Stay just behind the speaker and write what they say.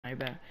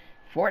my bad.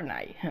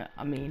 Fortnite.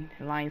 I mean,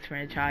 Lions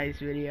franchise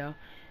video.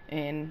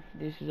 And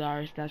this is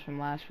our stats from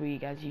last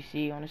week, as you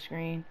see on the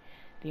screen.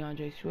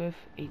 DeAndre Swift,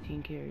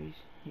 18 carries.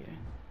 Yeah.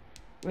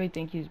 Really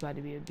think he's about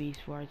to be a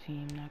beast for our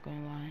team, not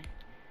gonna lie.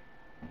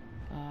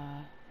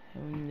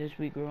 And this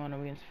week we're going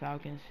up against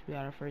Falcons. We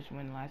got our first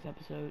win last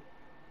episode.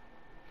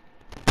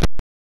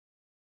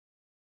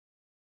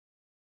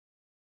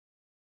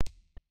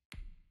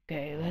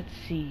 Okay, let's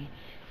see.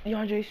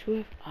 DeAndre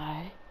Swift,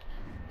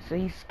 so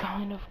he's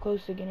kind of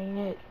close to getting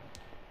it.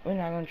 We're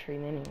not gonna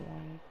trade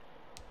anyone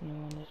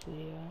this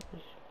video.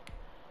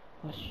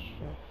 What's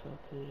Jeffrey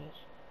Okudah?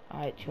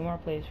 Alright, 2 more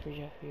plays for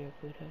Jeffrey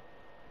Okudah.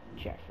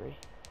 Jeff.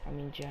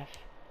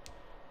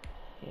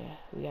 Yeah,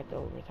 we got the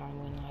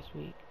overtime win last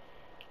week.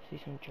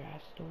 See some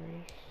draft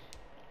stories.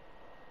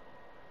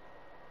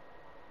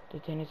 The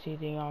Tennessee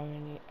thing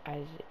already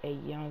as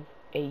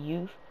a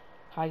youth,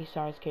 hockey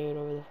stars carried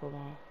over the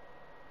football.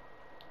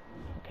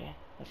 Okay,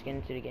 let's get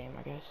into the game,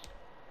 I guess.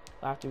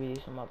 We'll have to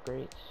redo some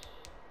upgrades.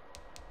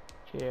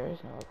 There is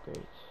no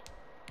upgrades.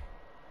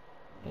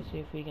 Let's see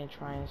if we can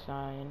try and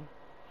sign.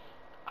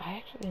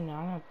 Now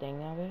I'm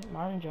thinking of it,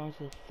 Marvin Jones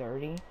is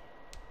 30.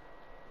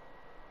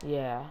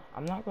 Yeah,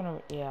 I'm not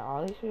gonna. Yeah,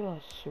 all these people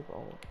are super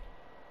old.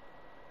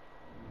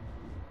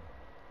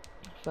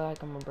 I feel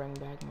like I'm gonna bring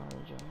back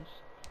Marvin Jones.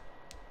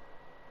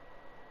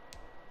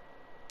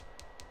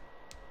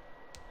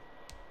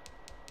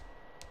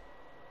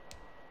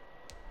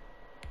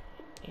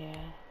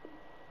 Yeah.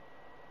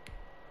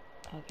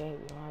 Okay,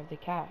 we don't have the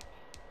cap.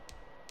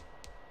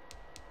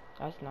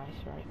 That's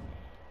nice, right?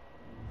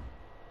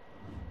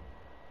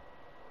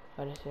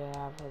 But I still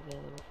have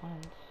available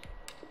funds.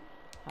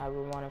 I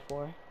would want it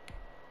for.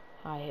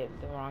 I hit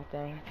the wrong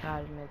thing.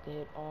 I meant to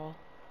hit all.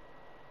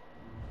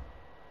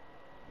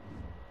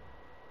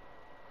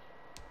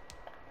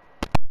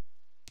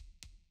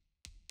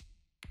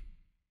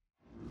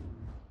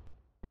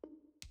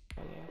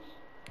 I guess.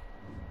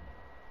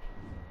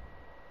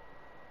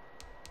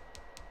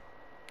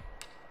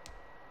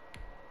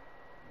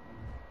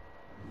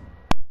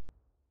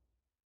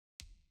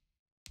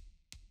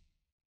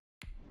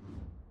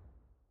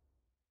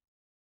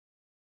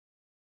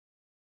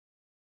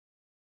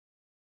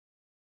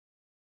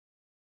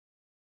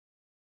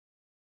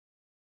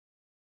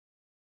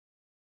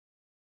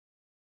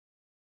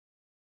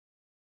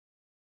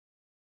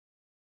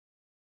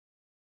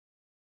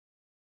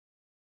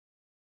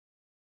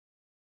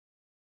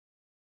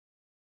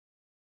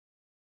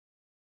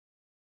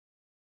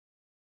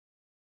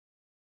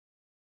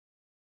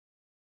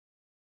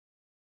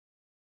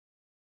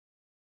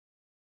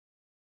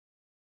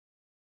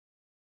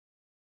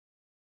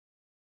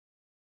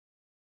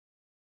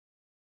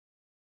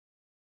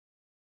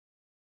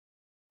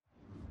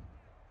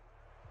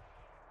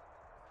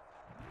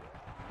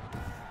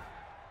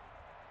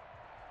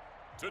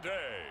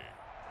 Today,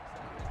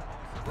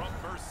 from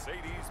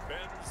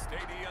Mercedes-Benz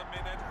Stadium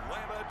in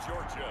Atlanta,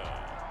 Georgia.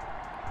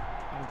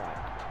 I'm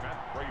back. Matt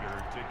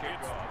Prater to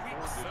kick off Week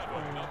 7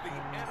 of the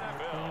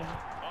NFL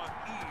on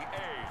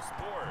EA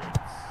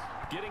Sports.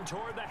 Getting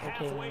toward the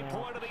halfway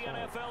point of the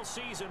NFL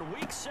season,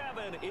 Week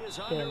 7 is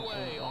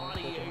underway on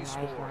EA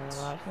Sports.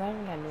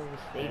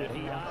 And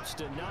he opts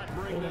to not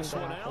bring this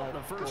one out.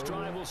 The first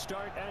drive will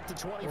start at the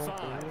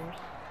 25.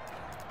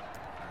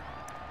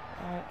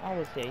 I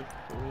would say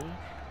 3.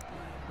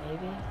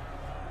 Maybe.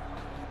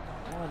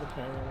 All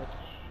depends on what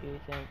you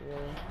think,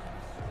 really.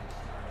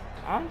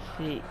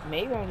 Honestly,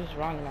 maybe I'm just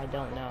wrong and I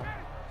don't know.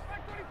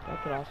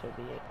 That could also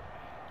be it.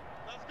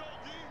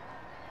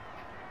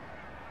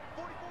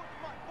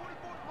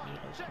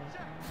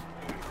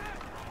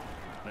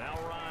 Now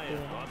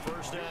Ryan on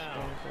first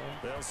down.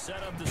 They'll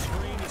set up the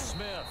screen to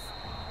Smith.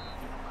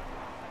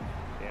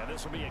 Yeah,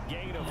 this will be a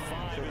gain of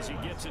 5 as he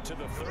gets it to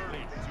the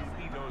 30.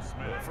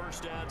 The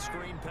first down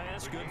screen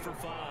pass, good for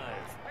 5.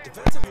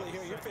 Defensively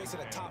here, you're facing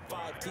a top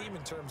 5 team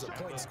in terms of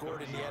points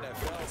scored in the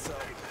NFL. So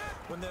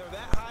when they're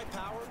that high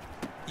powered,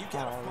 you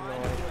gotta find a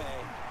way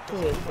to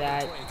Who is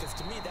that? Because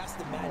to me, that's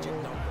the magic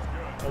number.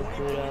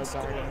 Okudah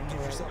guarding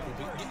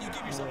you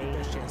give yourself the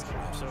best chance to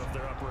win. So if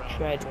they're up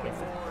around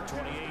 24,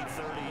 28,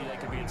 30, they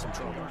could be in some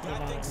trouble.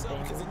 Yeah, I think so,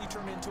 because then you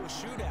turn it into a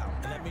shootout,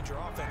 and that means your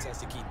offense has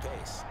to keep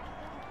pace.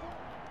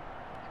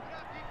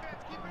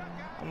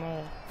 I'm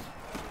gonna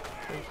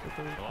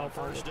basically help out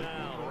first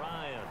down,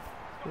 Ryan.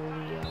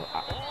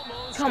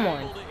 Come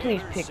on,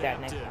 please pick that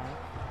next time.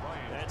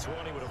 That's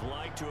one he would have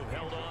liked to have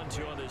held on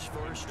to on this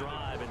first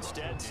drive.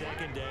 Instead,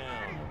 second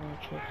down.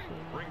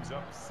 Brings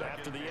up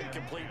After the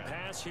incomplete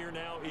pass, here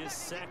now is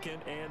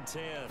 2nd and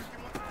 10.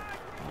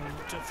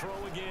 To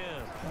throw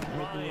again,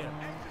 Ryan.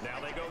 Now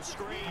they go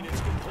screen.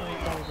 It's complete.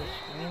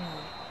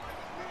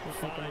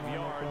 5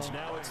 yards.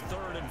 Now it's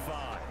 3rd and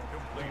 5.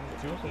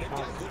 They've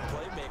got good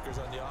playmakers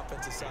on the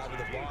offensive side of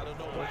the ball. I don't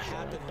know what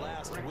happened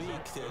last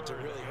week to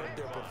really hurt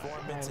their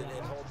performance and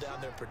hold down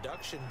their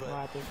production, but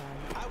I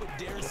would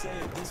dare say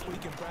that this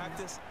week in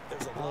practice,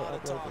 there's a lot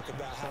of talk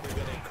about how they're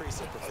going to increase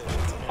their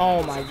proficiency.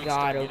 Oh my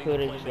God,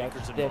 Okudah just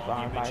got stiff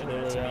armed by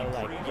Julio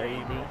like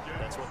crazy.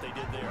 That's what they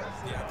did there.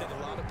 Yeah, I think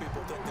a lot of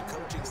people think the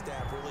coaching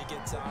staff really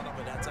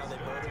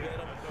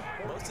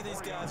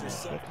these guys are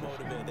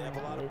self-motivated. They have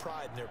a lot of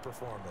pride in their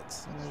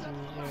performance.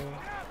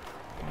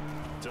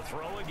 To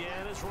throw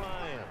again is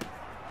Ryan.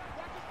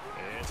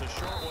 It's a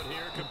short one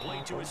here,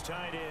 complete to his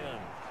tight end.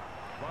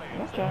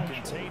 Ryan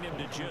contain him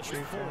to just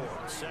 4.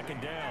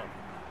 Second down.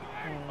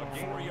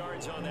 4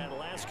 yards on that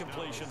last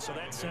completion, so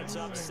that sets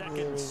up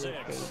 2nd and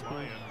 6.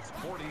 Ryan's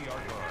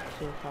 40-yard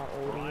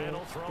line. Ryan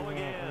will throw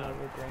again.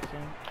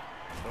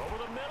 Over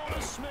the middle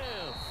to Smith.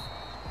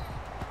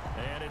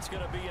 And it's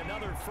going to be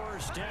another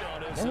first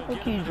down. I don't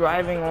think he's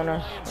driving on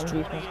us, and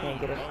defense can't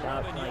get a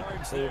stop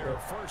like favor.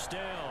 First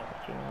down.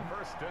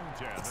 First and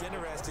 10. It's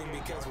interesting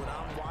because when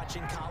I'm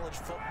watching college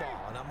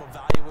football and I'm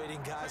evaluating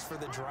guys for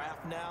the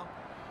draft now,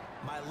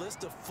 my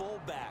list of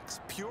fullbacks,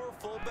 pure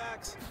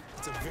fullbacks,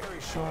 it's a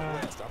very short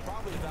list. I'm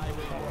probably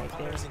evaluating more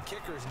punters and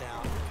kickers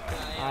now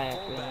than I am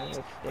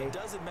fullbacks. But it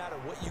doesn't matter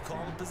what you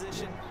call the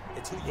position,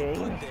 it's who you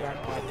put there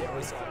and their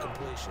result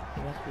completion.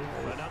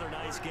 Another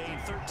nice gain,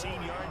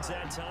 13 yards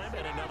that time,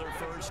 and another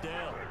first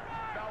down.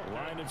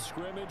 Line of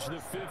scrimmage, the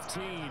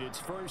 15. It's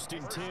 1st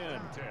and 10.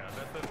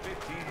 At the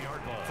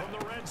 15-yard line. From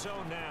the red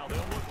zone now, they'll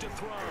look to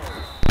throw.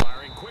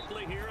 Firing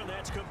quickly here, and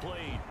that's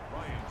complete.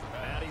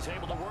 And he's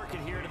able to work it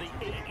here to the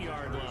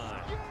 8-yard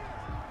line.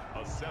 A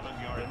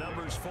 7-yard. The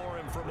numbers for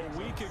him from a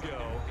week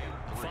ago.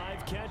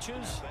 5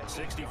 catches,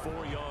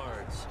 64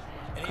 yards.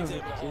 And he's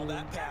able to hold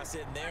that pass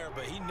in there,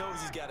 but he knows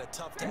he's got a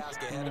tough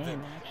task ahead of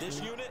him. This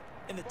unit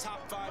in the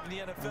top 5 in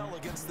the NFL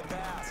against the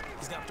pass.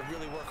 He's going to have to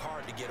really work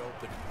hard to get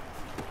open.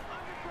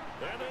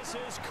 And this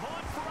is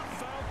caught for a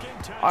Falcon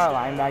touchdown. Our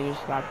linebackers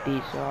got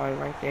beat, so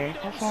right there.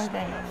 That's one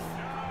thing.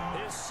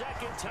 His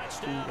 2nd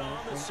touchdown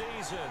on the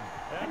season.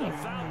 And the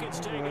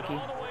Falcons take it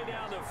all the way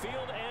down the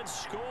field and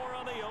score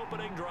on the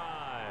opening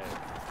drive.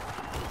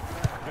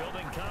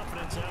 Building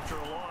confidence after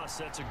a loss,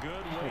 that's a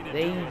good way to do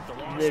it.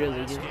 They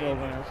literally just drove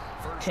on us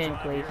 10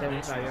 plays,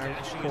 75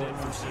 yards, 4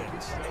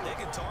 points.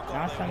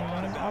 Not something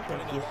on the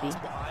offense, you see.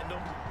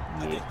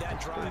 I think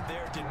that drive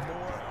there did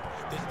more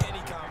than any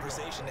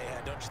conversation they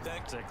had, don't you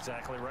think? That's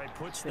exactly right.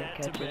 Puts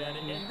that to bed.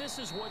 And this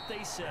is what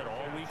they said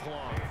all week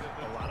long.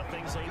 A lot of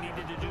things they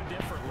needed to do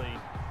differently,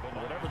 but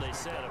whatever they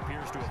said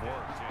appears to have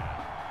worked.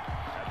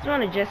 Just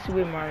want to just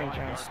with Marvin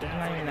Jones. It's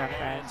not even that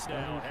fast.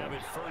 Now have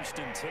it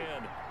 1st and 10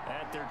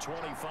 at their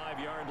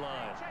 25-yard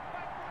line.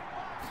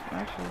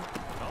 Actually,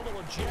 a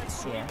little jet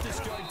sweep to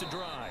start the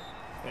drive.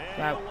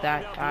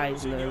 That guy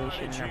literally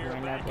should never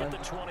ran that play. At the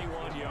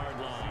 21-yard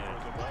line.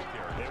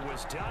 It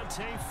was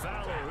Dante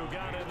Fowler who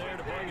got in there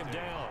to bring him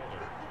down.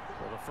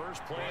 Well, the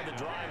first play of the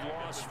drive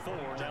lost 4.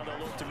 Now they'll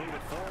look to move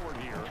it forward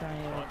here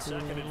on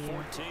 2nd and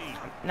 14.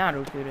 Not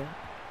Okudah.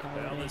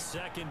 Now the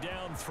 2nd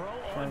down throw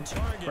on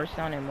target. First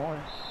down and more.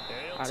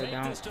 Out of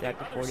bounds at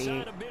the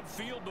 48.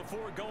 Midfield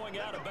before going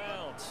out of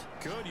bounds.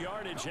 Good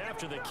yardage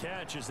after the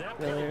catch. Is that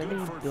really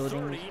good for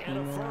building 30 this and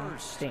a team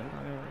first?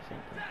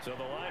 So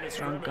the line is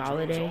from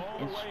Galladay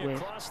and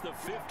Swift. Across the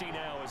 50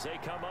 now as they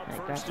come up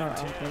like 1st that's our and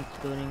 10. offense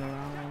building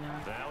around right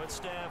now. Now it's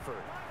Stafford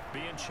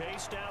being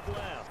chased out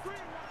left.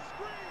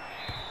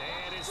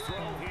 And his throw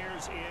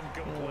here's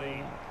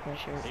incomplete.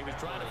 He was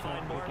trying to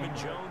find Marvin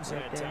Jones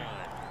that time.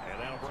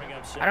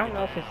 I don't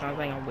know if it sounds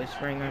like I'm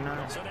whispering or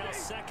not. So now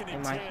 2nd It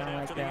and might 10 sound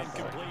like after the that,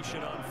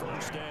 incompletion on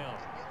 1st down.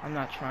 I'm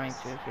not trying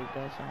to if it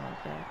does sound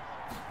like that.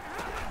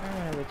 I'm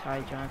going to with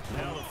Ty Johnson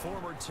Now the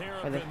former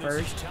for the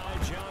first Ty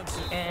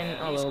Johnson. and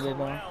a little bit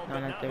more.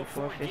 Not at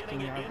 34, 15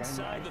 getting it yards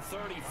inside run the by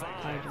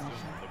 35. Ty Johnson.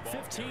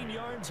 15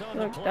 yards on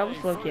the Look, play. that was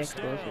low-key First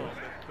down. explosive.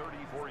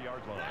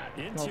 34-yard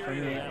line.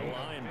 Interior me, of that at least.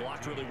 line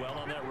blocked really well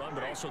on that run,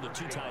 but also the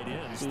 2 tight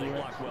ends, they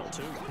blocked well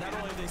too. Not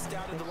only have they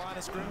scouted the line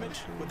of scrimmage,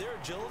 with their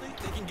agility,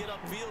 they can get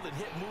upfield and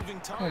hit moving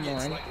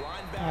targets like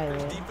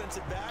linebackers,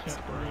 defensive backs.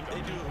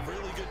 They do a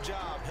really good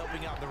job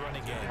helping out the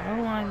running game.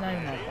 Our line not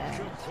even that bad.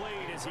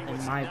 Incomplete as he In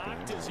was my knocked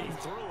opinion. as he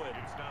threw it,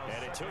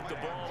 and it took the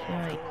ball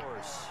Like, off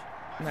course.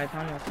 By the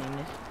time y'all seen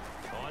this,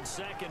 On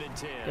 2nd and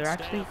 10, they're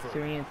actually Stafford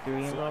 3 and 3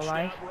 in real flushed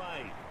life. out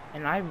right.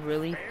 And I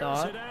really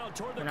thought Airs it out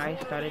toward the when I corner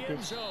of started the end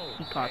this, zone.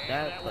 he caught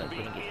that, And but will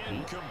didn't be get beat.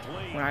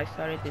 incomplete. When I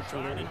started this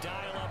Trying series, to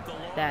dial up the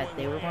long that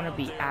they were way going to out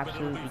be there, but it'll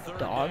absolutely be 3rd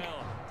dog. down.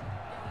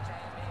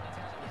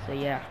 So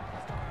yeah,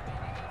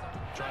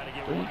 Trying to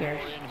get who one cares?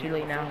 more in Too here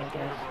late now, before I the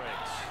quarter guess.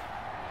 breaks.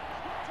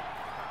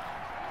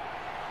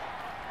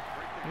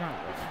 Not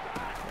really.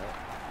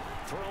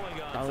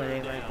 Throwing on Galladay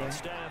 3rd right down, there.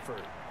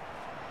 Stafford.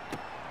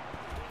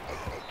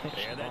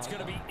 Catch And the that's ball.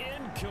 going to be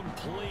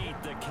incomplete.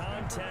 The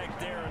contact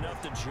there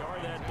enough to jar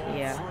that ball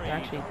Yeah, free. they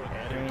actually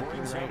And 3 it and 3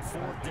 brings right. up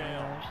 4th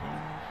down.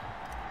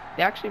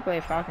 They actually play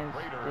Falcons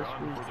Raider this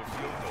on week. for the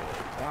field goal.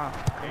 Wow,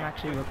 I'm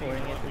actually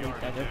recording it the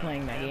week that they're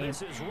playing that And game.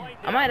 this is right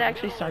I might down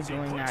actually the start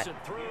middle as he doing puts that.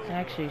 it through. It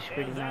actually is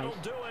pretty And nice.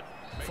 that'll do it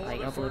for Like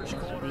the upload first once a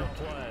quarter week. of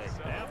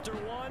play. After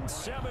 1,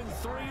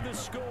 7-3 the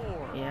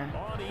score. Yeah,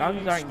 on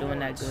Falcons EA aren't doing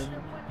that Sports.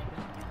 good.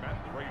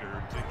 Matt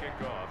Prater to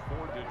kick off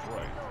for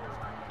Detroit.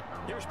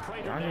 Here's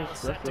Prater DeAndre now, set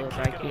Swift to looks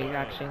kick like it he's away.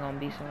 actually gonna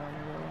be someone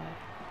in real life.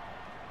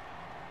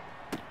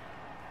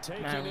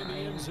 Taken Man, in the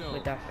end zone.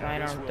 with that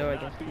And this sidearm will throw not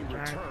against be the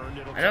Giants. returned.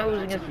 It'll I know it come was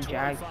back to against the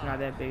Jags, it's not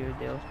that big of a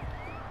deal.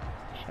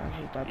 I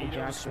actually thought the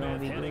Jacks were going to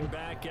be heading good.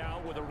 back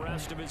out with the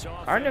rest of his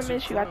Gardner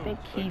offensive Minshew, I crew. think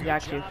A he's good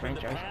actually a job in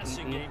the franchise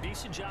passing QB. game.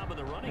 Decent job in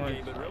the running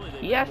game, but really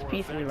He they've has been more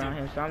pieces around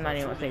him, so I'm not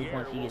even going to say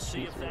once he We'll gets see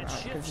pieces if that around him,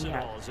 because shifts he at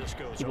has all as this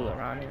goes people on.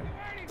 around him.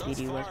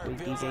 D.D. Westbrook,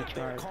 DJ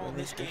Chark,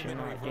 Lavish Fishing,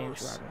 James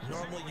Robinson.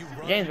 Normally you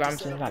run James to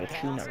Robinson's set not a up the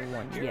true pass. number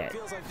one Here yet. it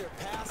feels like they're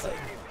passing,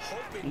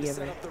 hoping He to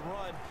set ever- up the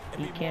run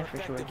and he be can more for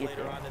sure effective get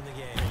later there. on in the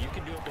game. You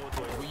can do it both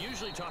ways. We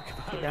usually talk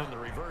about it Yeah. on the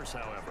reverse,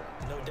 however.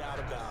 No doubt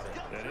about it.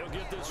 And he'll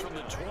get this from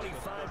the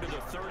 25 to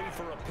the 30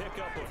 for a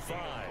pickup of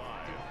 5.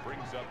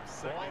 Brings up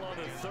second. Ball on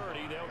the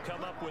 30. They'll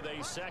come up with a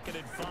 2nd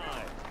and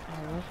 5.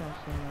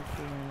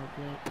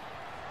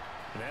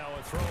 Now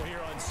a throw here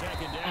on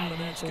 2nd down,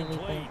 and that's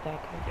complete.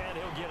 And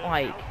he'll get it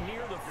Like, out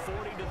near the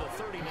 40 to the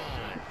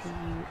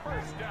 39.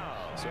 First down.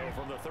 So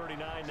from the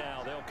 39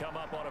 now, they'll come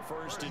up on a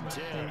 1st and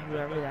 10.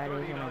 whoever that is on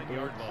a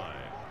 39-yard blitz, line.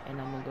 and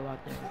I'm going to go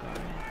out there and guard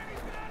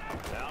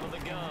him. Out of the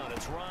gun,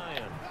 it's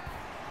Ryan.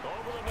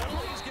 Over the middle,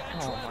 he's got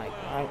Oh my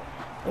Treadwell.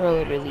 god. We're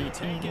literally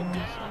Take eating it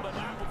this. down, but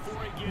not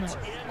before he I'm gets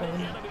not into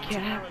going enemy to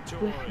cap with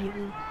territory.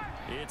 you.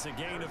 It's a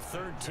gain of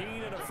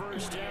 13 and a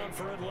 1st down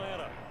for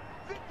Atlanta.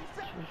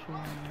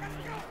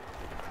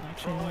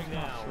 Actually, Throwing it's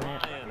not now,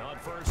 slant. Ryan on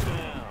 1st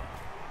down.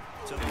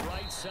 To the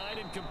right side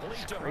and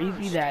complete to Crazy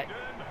Hurst. that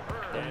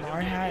And he'll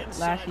Lamar get had inside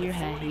last the year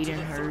had 40 to Hayden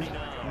the Hurst,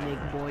 39.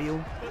 Nick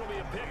Boyle, It'll be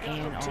a pickup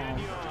and of 10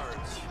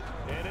 yards.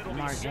 And it'll be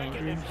Mark 2nd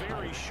and Andrews.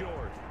 very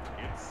short.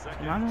 It's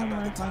second. Am I the How only about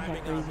one the that finds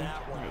that timing on crazy?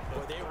 that one? Like,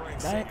 Boy, they were in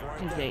that sync,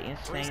 weren't is they? an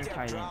insane Three-step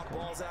tight end drop play.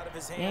 balls out of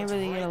his They didn't hands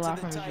really get a right lot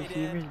to from the his tight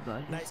end. receivers,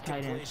 but his Nice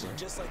tight ends completion, were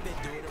just like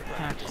they do it in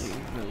practice.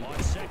 actually really On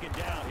good. 2nd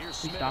down,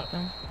 here's We Smith. stopped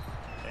him.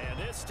 And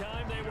this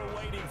time they were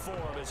waiting for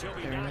him as he'll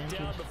be 30 knocked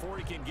down inches. before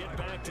he can get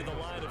back to the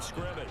line of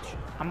scrimmage.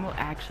 I'm gonna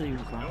actually No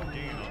run.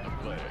 gain on the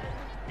play.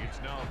 It's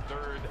now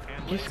 3rd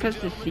and Just because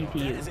the That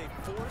CPU is a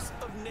force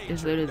of nature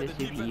is literally that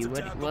the defensive CPU.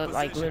 tackle What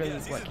like position literally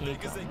is. what He's came as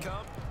big as from they it.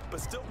 come, but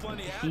still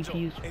plenty The agile. CPU's He's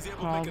able to make a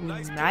probably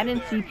nice not play in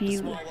there to CPU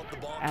swallow up the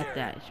ball at carrier.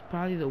 that. It's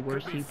probably the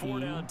worst Could be 4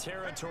 down CPU.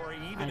 territory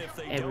even I've if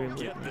they ever don't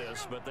get witnessed.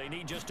 this, but they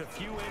need just a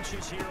few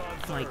inches here on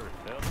 3rd.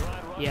 Like, They'll try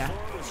and run yeah,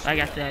 forward with like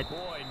I Smith. said,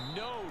 Boy,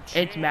 no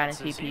it's Madden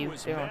chance as he CPU.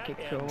 was They're on met kick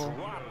and field goal.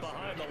 dropped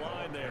behind the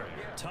line there.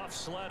 Tough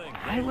sledding.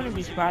 I wouldn't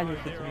be surprised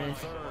if it's There a on miss.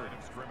 3rd.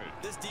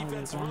 This Oh,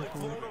 defense they're really going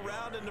for it. flown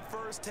around in the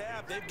first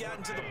half. They've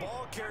gotten to the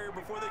ball carrier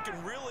before they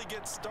can really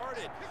get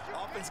started.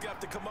 Offense got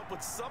to come up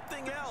with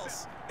something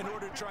else in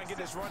order to try and get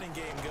this running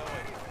game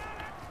going.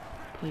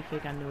 Play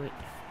fake, I knew it.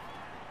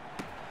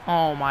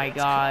 Oh my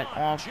god,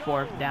 on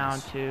 4th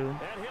down too.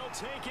 And he'll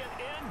take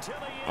it into the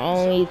end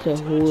Only zone.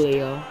 to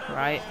Julio, Touchdown,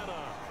 right?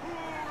 Atlanta.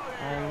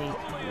 Only to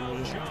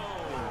Julio.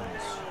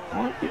 Jones.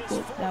 Only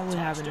people that would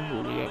happen to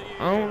Julio.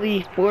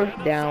 Only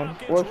 4th down,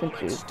 4th and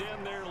 2.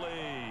 Extend their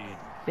lead.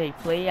 They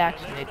play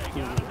action And at there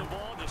they got Julio. the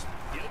ball. Just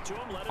get it to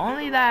him, let it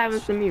Only go. that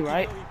happens to me,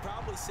 right? You know, he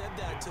probably said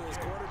that to his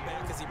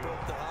quarterback as he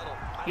broke the huddle.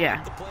 I Yeah,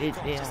 like the play it-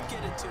 call. yeah. Just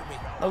get it to me.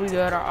 But we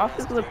good. Our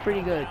offense looked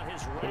pretty good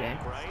His today.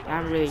 rank,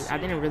 right? I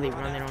didn't really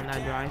run it on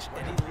that drive.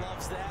 And he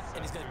loves that,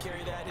 and he's going to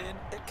carry that in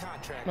at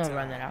contract I'm gonna time.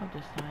 run that out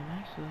this time,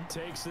 actually.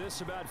 Takes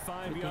this about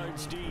 5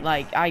 yards deep.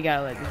 Like, I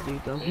gotta let this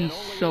dude go. And He's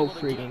only so able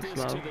to get freaking this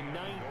slow. to the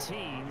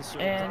 19, so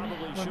And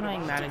probably we're should playing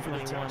have Madden opted for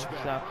the 21,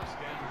 touchback.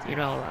 so, you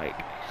know, like,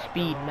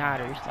 speed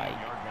matters, like,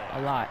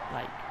 a lot.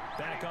 Like,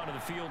 Back onto the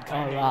field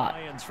come the lot.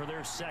 Lions for their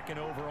 2nd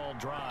overall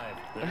drive.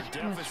 Their Let's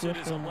put deficit Swift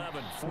is on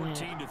 11, the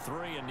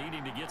 14-3, and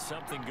needing to get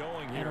something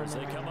going here don't as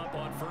they know come how up to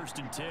on do 1st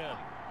and 10.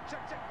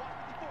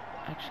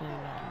 actually, no,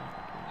 I'm not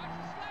gonna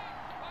do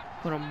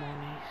that. Put him on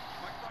these.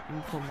 I'm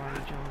gonna put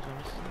Marty Jones on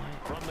the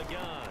slant. From the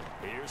gun,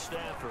 here's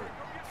Stafford.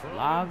 Throwing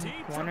Lob,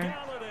 deep for corner.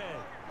 Galladay.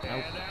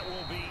 Nope. And that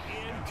will be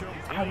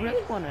incomplete. I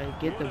really want to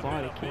get the Would have ball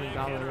been to a Kenny big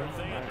hitter if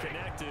they had Galladay.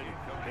 connected.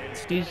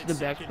 Instead, He's the it's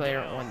best 2nd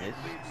player down. on this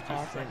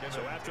offense.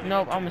 So after the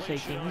Nope, I'm gonna say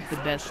incompletion King. on He's the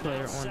best 1st,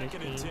 player it's on this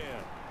 2nd and team.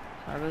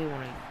 10. I really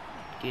want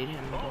to get him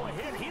Oh, a going.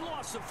 hit. He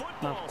lost the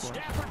football. Of course.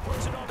 Stafford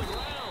puts it on the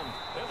ground.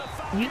 And the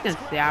Falcons You can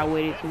say I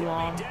waited too will be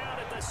long, down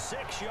at the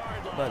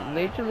 6-yard line. but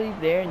literally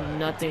there,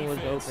 nothing was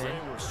Defense, open. They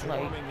were Like,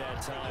 swarming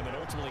that time and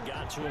ultimately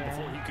got to him yeah,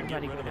 before he could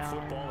get somebody rid go of the down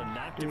football and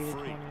knocked it 3 to free.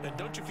 21. And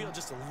don't you feel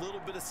just a little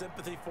bit of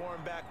sympathy for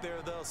him back there,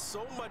 though?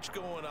 So much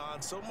going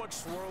on, so much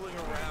swirling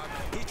around.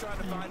 He's trying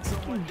to find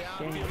someone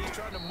downfield. He's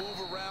trying to move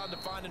around to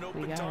find an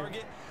open got it.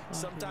 target.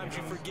 Sometimes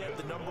you forget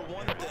the number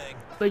one thing.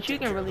 But you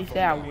can really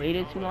say I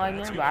waited too long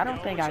there, but I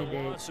don't think I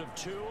did. Loss of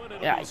 2, and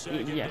it'll Yeah, be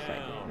 2nd yes, I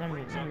down. did.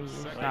 Let me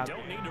just They stop.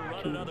 don't need to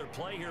run another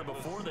play here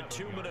before the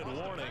 2-minute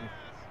warning.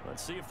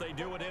 Let's see if they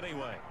do it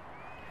anyway.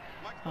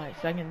 Alright,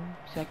 second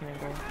and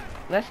goal.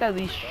 Let's at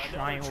least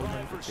try and hold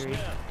him for 3.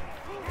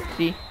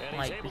 See,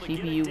 like the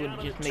CPU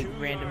would just make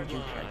random juice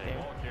right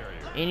there.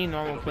 Any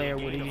normal player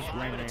would have just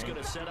ran It's in.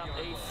 going to set up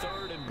a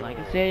 3rd and Like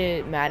goal. I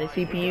said, Madden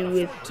CPU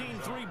is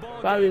 14-3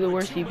 ball probably game the with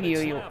worst 2 minutes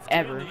CPU you'll left in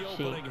ever the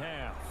see. opening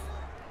half.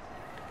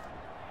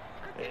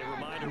 A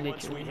reminder,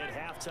 once we Literally. hit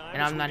halftime,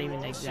 And as I'm we not do even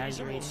all season,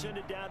 exaggerating. we'll send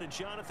it down to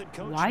Jonathan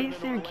Coachman Why in is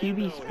there Orlando. QB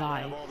He'll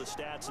spies? have all the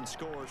stats and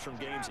scores from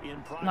games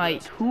in progress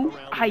Like, whose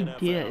around the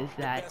idea NFL. is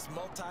that? Best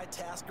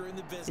multitasker in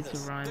the business.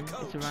 It's a run. The It's a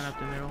coach. run up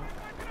the middle.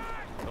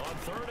 On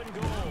 3rd and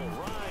goal.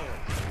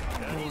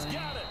 Ryan. And he's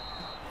got it.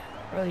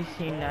 Really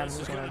seen that This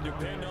is move. going to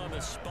depend on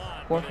the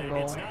spot. 4th and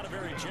goal. It's not a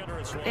very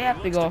generous one. They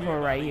have to go for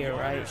it right here,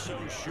 right? So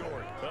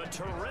short. A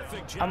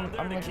terrific job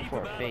I'm there to looking keep for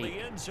him a out of fake.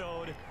 the end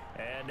zone.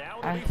 And now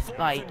it'll be 4th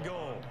Like, and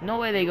goal. no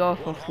way they go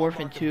for 4th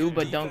and 2,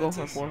 but don't go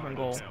for 4th and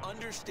goal.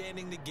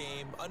 Understanding the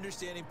game,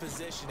 understanding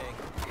positioning,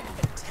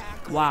 and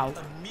tackling Wow.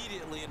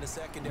 immediately in the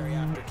secondary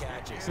after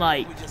catches.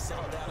 Like, We just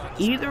saw that on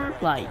the either,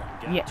 scoreboard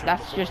like, there. yeah,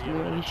 that's just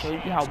literally shows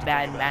you how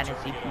bad Madden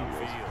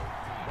CPU is.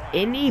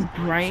 Any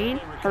brain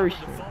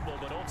person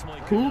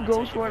who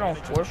goes for it on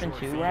 4th and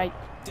 2, right?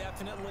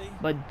 Definitely,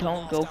 But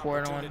don't go for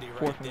it on opportunity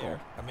 4th and there. goal.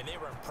 I mean, they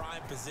were in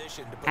prime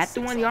position to put At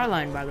the 6 1-yard on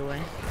line, the by the board.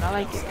 way. Not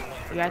like it.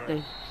 You're at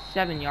the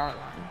 7-yard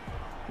line.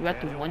 You're at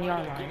the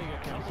 1-yard line. And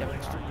 7-yard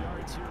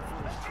line.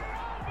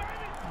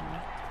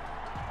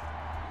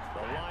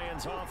 The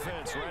Lions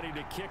offense ready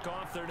to kick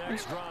off their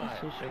next drive.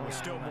 It was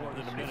still more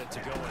than a minute to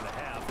go in the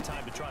half.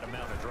 Time to try to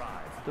mount a drive.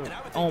 Good.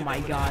 Oh my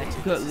God.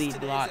 Good lead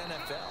block.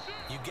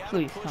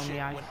 Please tell me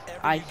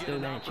I still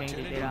didn't change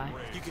it, did I?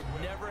 You can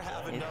never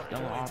have It's enough still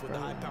points with the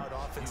off-road. high-powered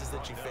offenses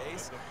that you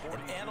face,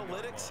 and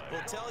analytics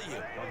will tell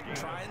you,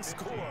 try and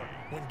score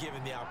when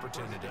given the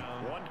opportunity.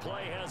 One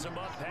play has him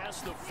up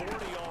past the 40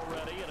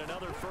 already, and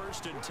another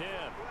 1st and 10.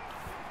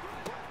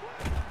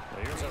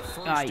 Here's a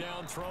first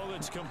down throw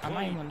that's complete. I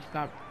might want to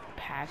stop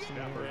passing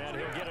it. And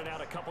he'll get it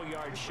out a couple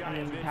yards shy I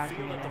of mean, passing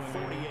midfield it at the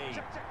anyway.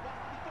 48.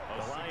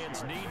 The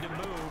Lions need to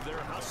move. They're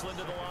hustling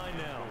to the line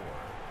now.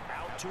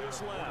 Out to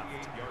his left.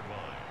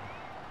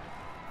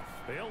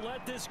 They'll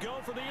let this go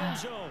for the end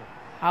zone.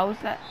 How is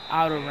that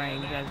out of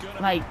range?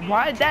 Like,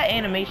 why is that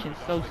animation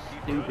so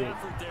stupid?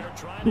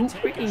 Who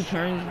freaking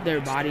turns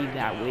their body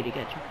that way to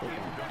catch a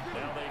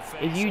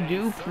football? If you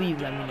do, please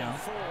let me know.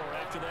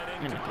 After that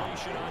In the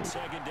incompletion on comments.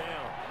 2nd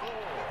down. 4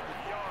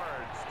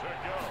 yards to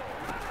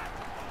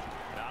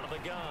go. Out of the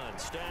gun,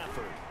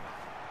 Stafford.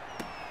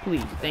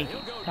 Please, thank you.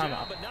 He'll go Time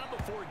down, out. but not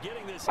before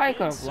getting this If I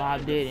could have inside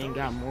lobbed the it and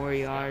got 30. more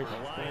yards, The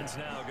Lions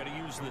now going to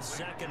use the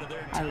second of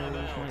their I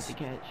literally just wanted timeouts to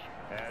catch.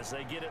 as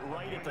they get it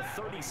right at the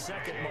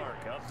 32nd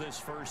mark of this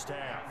first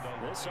half.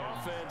 This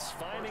offense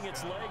finding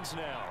its legs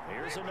now.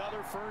 Here's another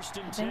 1st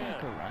and I 10. think I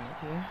could run it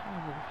here. I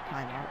have a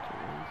timeout to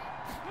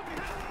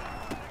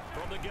waste.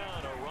 From the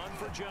gun, a run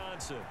for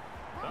Johnson.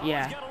 Oh,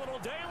 Yeah. he's got a little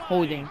daylight.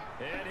 Holding.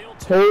 And he'll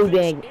take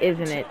Holding, this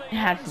isn't into it? the It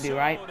has end to be,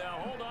 right? zone. Now,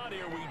 hold on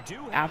here. We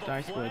do have After a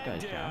I score a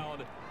flag touchdown.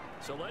 down.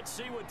 So let's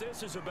see what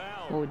this is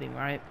about. Holding,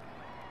 right?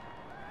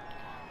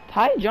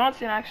 Ty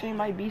Johnson actually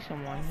might be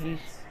someone. He's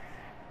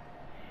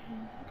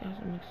got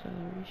some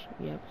acceleration.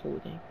 Yep,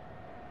 holding.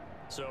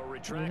 So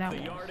retract that the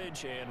was-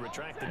 yardage and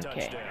retract the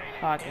Okay, touchdown. And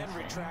Hawkinson.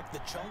 retract the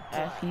chunk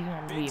As play. he's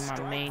gonna be Big my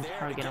strike main there to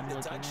target get I'm the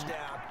looking at.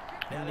 touchdown.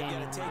 Now And they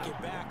then got to take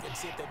it back and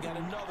see if they've got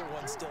another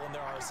one still in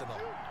their arsenal.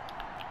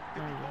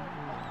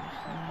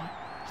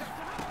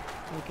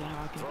 Look at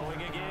Hawkinson. Throwing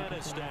look at again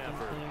is Hawkinson,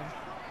 Stafford. there.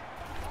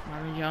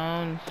 Marvin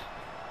Jones.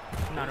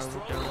 Not He's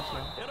overthrow throwing this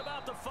one. at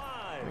about the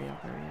 5. Hurry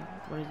up, hurry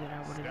up. What is it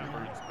at? What is it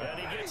at? And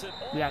he gets it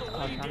all We have to the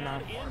call way timeout.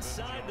 down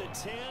inside the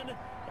 10.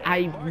 I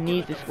and mark need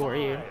it to at the score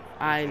here. 5.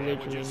 I And with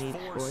literally just need to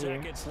 4 score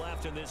here. seconds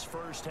left in this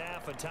first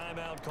half, a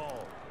timeout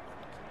call.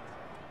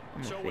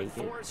 I'm So gonna with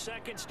fake 4 it.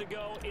 seconds to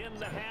go in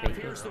the half, fake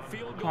it. here's the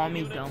field goal Call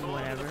me unit dumb, onto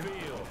whatever. the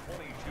field.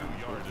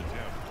 22-yard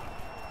attempt.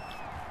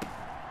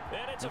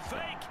 And it's a fake.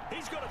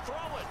 He's going to throw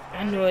it.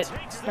 I knew it.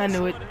 I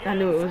knew it. I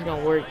knew it was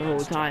gonna work the whole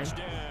time.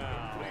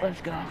 Let's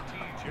go.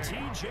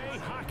 T.J.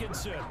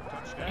 Hawkinson.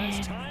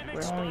 Man,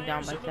 we're only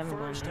down by 7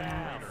 goals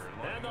now.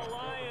 And the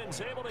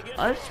Lions able to get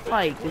Us,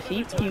 like, the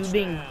CPU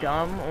being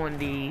dumb on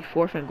the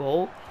 4th and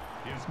goal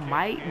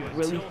might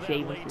really Until that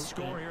save late us this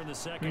score game. here in the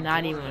second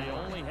Not quarter, even they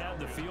one. only have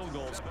the field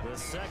goals. The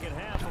second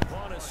half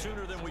upon us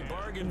sooner than we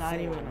bargained Not for.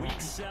 even one.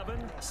 Week 7,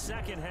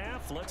 second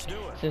half. Let's do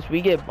it. Since we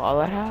get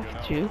ball at half,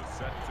 too.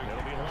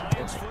 It'll be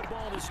Lions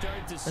football to start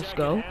the second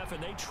go. half,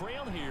 and they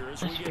trail here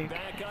as Let's we go. get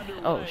back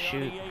underway Oh, on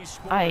shoot. EA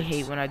Sports. I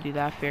hate when I do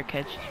that fair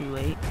catch too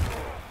late.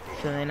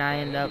 So then I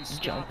end up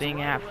jumping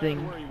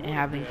and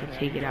having to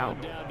take it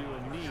out. Down to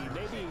a knee,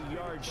 maybe a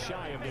yard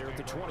shy of there at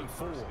the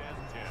 24.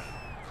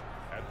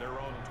 At their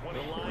own The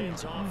 20.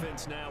 Lions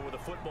offense now with a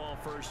football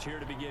first here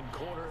to begin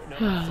quarter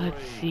number 3.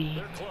 Let's see.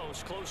 They're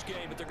close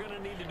game, but they're going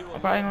to need to do a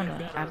I'm probably little gonna,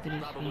 bit better after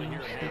this probably game,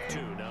 here in half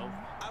 2, no?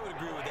 I would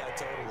agree with that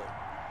totally.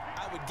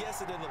 I would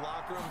guess it in the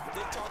locker room.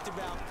 They talked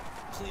about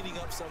cleaning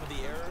up some of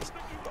the errors,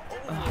 but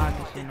overall, I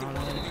think they Hawkinson want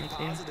to all be over right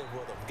there. positive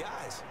with them.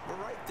 Guys, we're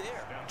right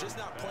there. Just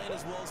not playing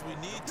as well as we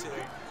need to.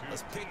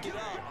 Let's pick it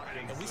up,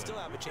 and we still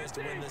have a chance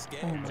to win this Oh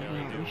game. my god,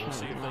 we We'll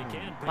see if they should.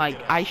 can pick Like,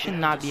 it up. I should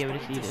not be able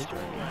to see this. I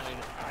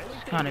think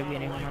It's they kind of will.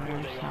 getting I on think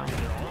my they are. nerves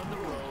They're on the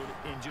road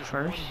and just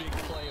First, one big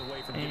play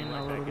away from getting and a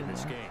right little back in bit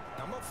this more. game.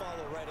 I'm going to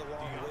follow right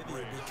along with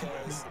you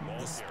because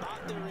the spot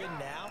they're in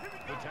now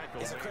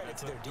is a credit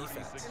to their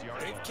defense.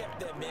 They've kept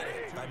them in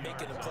it by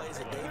making the plays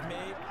that they've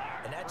made,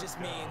 And that just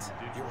means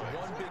you're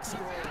one big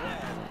score away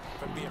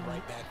from being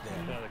right back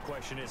there. Now the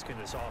question is, can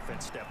this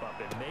offense step up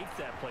and make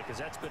that play? Because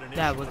that's been an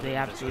That issue was for a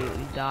them.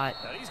 absolutely dot.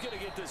 And he's going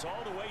to get this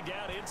all the way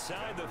down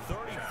inside the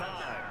 35.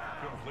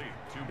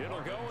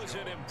 It'll go as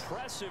an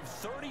impressive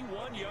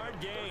 31-yard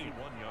gain.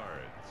 1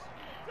 yard.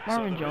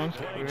 Marvin Jones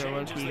career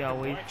lucky got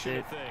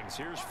wasted.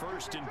 Here's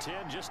 1st and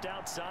 10 just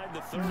outside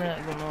the 30. I'm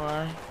not gonna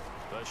lie.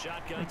 The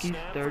shotgun Like he's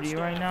snap 30 for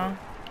right now.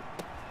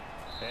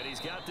 And he's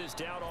got this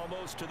down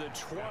almost to the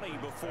 20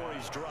 before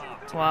he's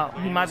dropped. Well,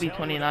 he might be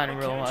 29 in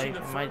real life.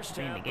 He might just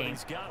be in the game.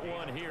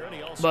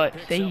 But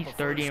say he's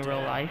 30 in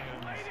real life.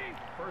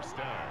 First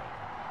down.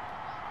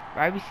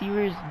 Wide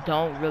receivers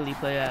don't really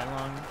play that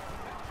long.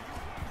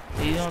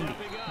 They don't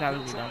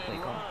play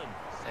call.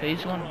 So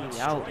he's gonna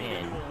be out,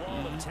 and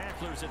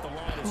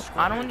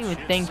I don't even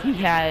think he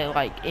had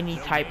like any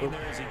type of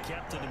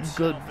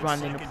good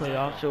run in the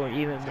playoffs or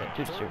even went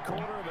to the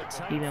circle.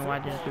 Even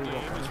watching Super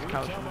Bowl from his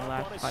couch in the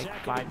last like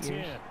 5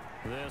 years.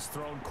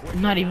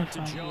 Not even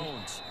 5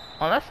 years.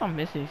 Unless I'm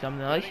missing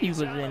something. Unless he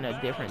was in a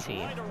different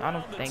team. I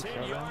don't think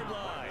so though.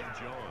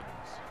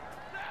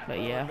 But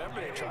yeah.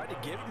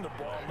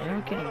 They're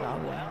looking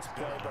about that.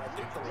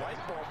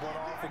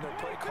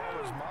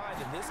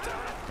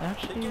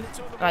 Actually,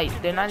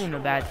 like, they're not even a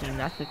bad team,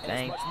 that's the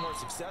thing.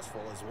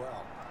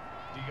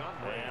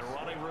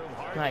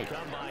 Like,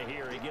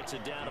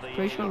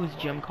 pretty sure it was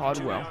Jim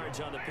Caldwell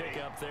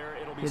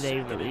who they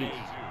released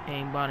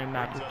and brought in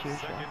Matt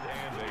Patricia.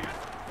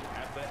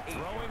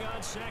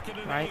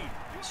 Right?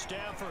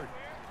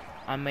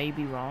 I may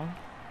be wrong.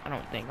 I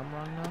don't think I'm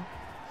wrong though.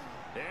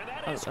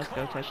 Oh, let's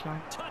go touchdown.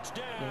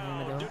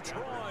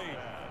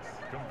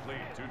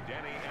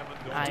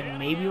 I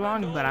may be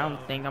wrong, but I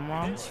don't think I'm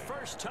wrong.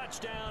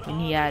 When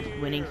he had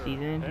winning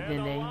seasons,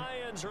 then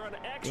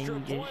he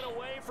just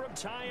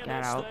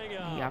got out.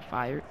 He got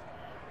fired.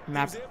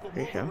 Matt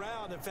Patricia,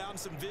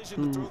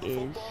 who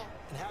is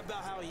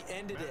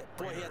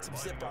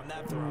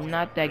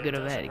not that good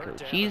of a head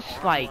coach. He's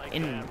like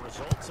in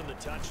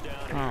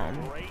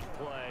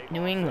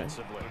New England.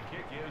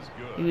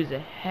 He was a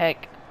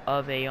heck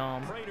of a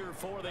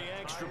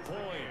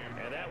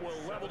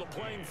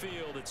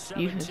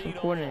defensive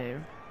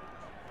coordinator.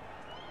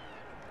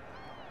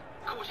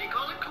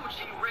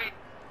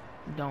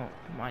 Don't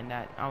mind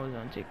that. I was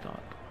on TikTok.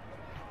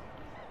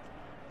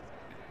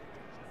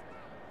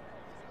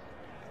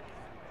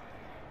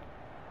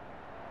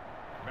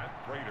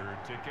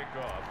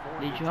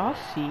 Did y'all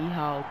see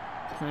how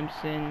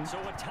Clemson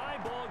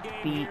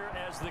beat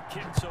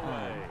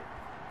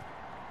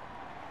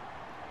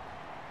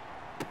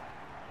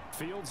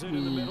Fields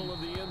in the middle of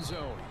the end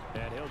zone,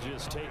 and he'll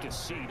just take a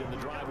seat, and the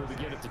drive will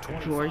begin at the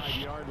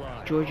 25-yard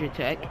line. Georgia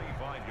Tech,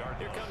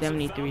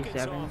 73-7.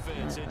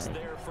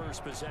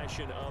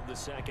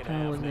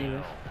 That wasn't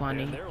even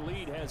funny.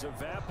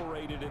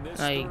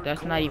 Like,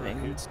 that's not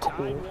even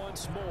cool.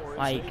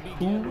 Like,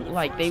 who?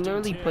 Like, they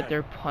literally put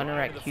their punter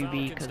at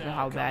QB because of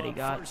how bad it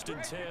got.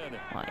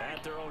 Like,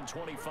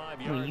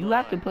 when you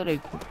have to put a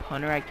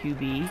punter at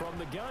QB,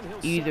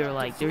 either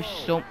like there's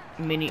so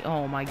many.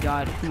 Oh my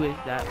God, who is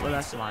that? Well,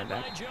 that's the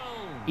linebacker.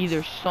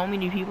 Either so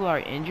many people are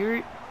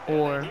injured,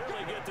 or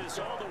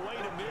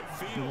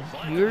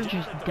you're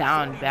just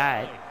down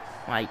bad.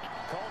 Like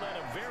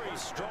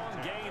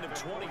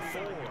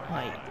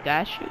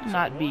that should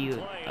not be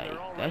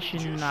that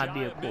should not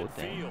be a cool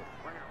thing.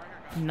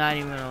 Not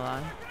even gonna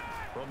lie.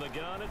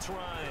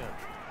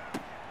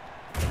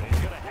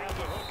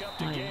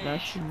 Like, that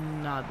should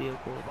not be a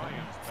cool thing.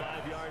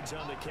 5 yards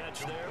on the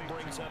catch there,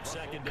 brings up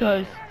second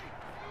down.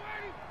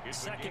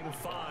 Second and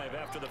 5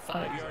 after the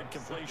 5-yard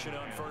completion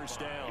on first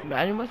down.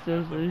 Imagine what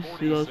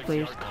those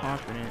players'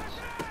 confidence.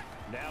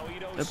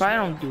 They probably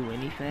don't do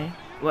anything.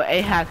 Well,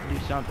 they have to do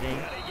something.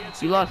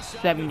 You lost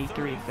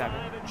 73-7.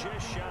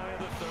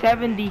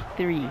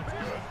 73.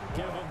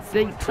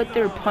 They put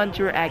their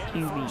punter at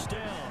QB.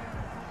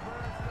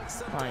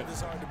 Like,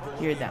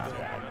 you're down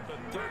bad.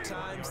 There are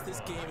times this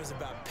game is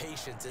about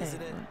patience,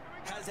 isn't it?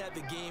 Has had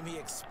the game he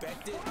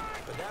expected,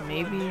 but that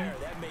maybe,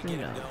 who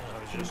knows?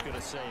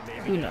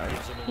 Who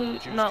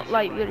knows? No,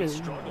 like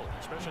literally,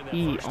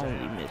 he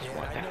only missed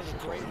one pass.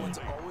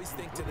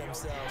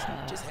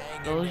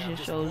 Those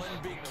just shows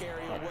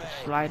that the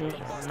sliders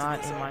are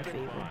not in my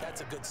favor. That's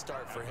a good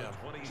start for him.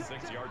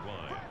 26-yard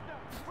line.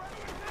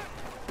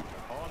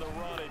 On the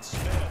run, it's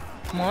Smith.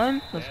 Come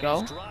on, let's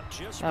go.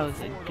 That was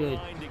a good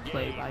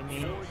play by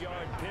me.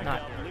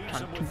 Not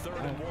trying to toot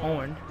my own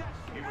horn.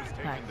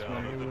 That's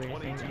one of the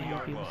weird things I hear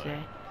people say.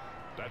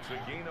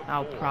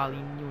 I'll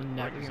probably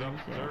never hear me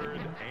say that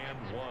again.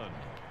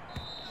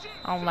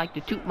 I don't like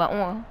to toot my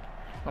horn.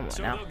 Come on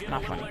now,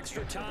 not funny.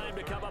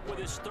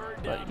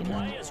 But you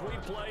know.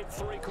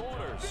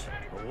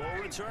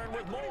 We'll return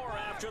with more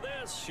after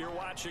this. You're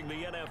watching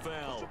the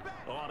NFL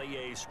on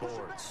EA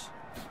Sports.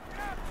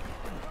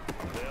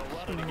 They'll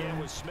run it again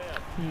with Smith.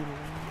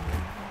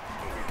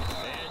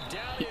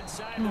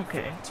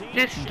 Okay,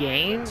 this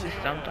game is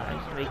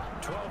sometimes making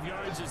 12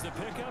 yards is the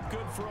pickup.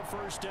 Good for a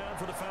first down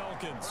for the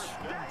Falcons.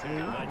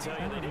 I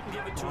tell you, they didn't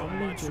give it to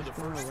him much for the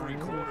first 3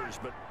 quarters,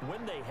 but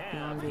when they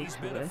have, he's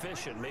been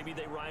efficient. Maybe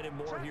they ride him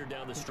more here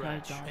down the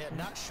stretch.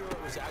 Not sure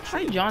it was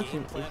actually Ty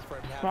Johnson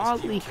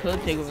probably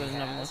could take over the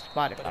number 1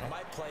 spot if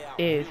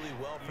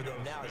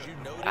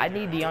I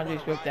need DeAndre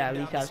Swift to at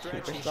least have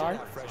superstar.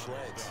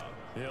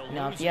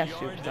 Now, if he has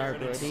superstar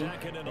ability,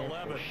 then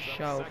for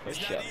sure,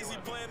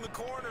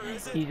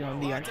 he's gonna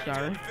be our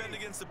starter.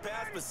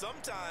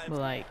 But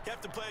like,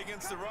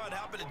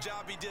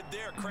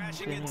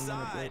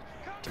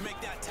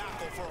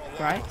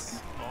 right?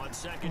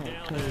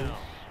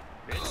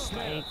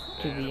 Like,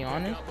 to be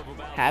honest,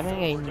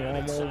 having a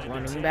normal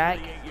running back,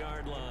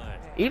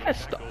 even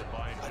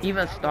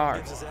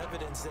star,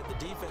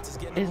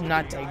 is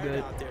not that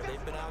good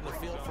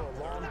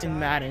in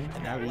Madden,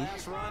 at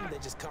least.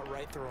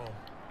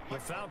 The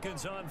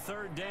Falcons on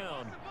 3rd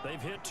down.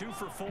 They've hit 2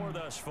 for 4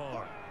 thus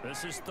far.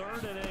 This is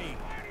 3rd and 8.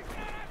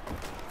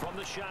 From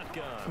the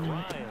shotgun,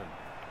 Ryan.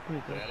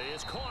 That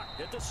is caught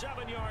at the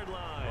 7-yard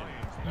line.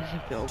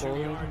 2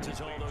 yards is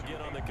all they'll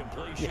get on the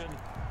completion.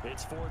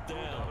 It's 4th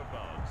down.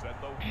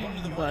 One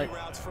of the money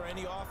routes for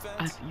any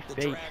offense, the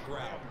drag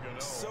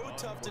route. So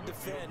tough to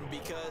defend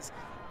because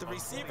the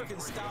receiver can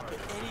stop at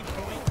any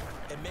point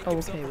and make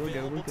himself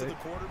available to the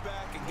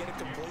quarterback and get a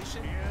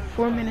completion.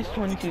 4 minutes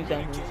 22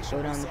 seconds.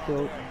 Go down the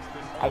field.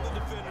 I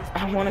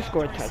want to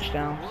score a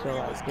touchdown, so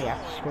they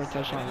have to score a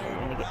touchdown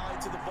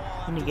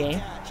in the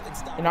game.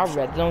 And our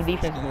red zone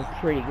defense has been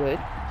pretty good.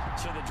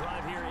 So the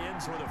drive here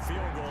ends with a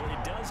field goal.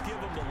 It does give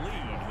them the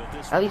lead, but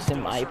this at least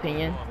in my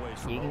opinion.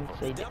 You can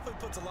say definitely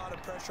puts a lot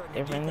of pressure on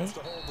differently. To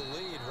hold the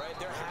lead, right?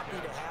 They're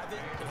happy to have it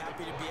and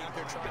happy to be out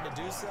there trying to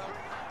do so.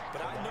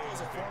 But I know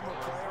as a former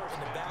player, in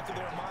the back of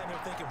their mind,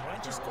 they're thinking, why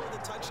don't you score the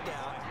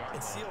touchdown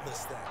and seal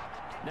this thing?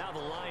 Now the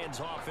Lions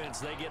offense,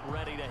 they get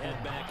ready to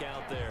head back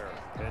out there.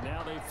 And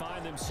now they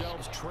find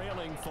themselves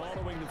trailing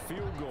following the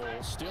field goal.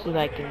 Still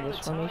like in this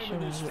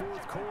formation, this is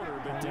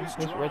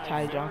where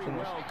Ty Johnson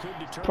is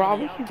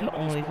probably the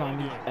only time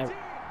he's ever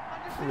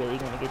really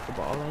gonna get the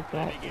ball like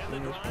that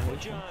in this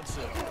formation.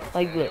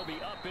 Like look,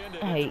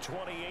 like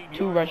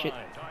 2 rushes,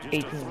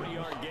 18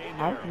 yards.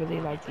 I really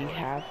like to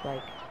have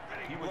like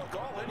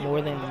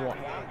more than 1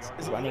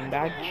 running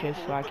back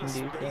just so I can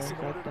do things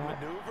like that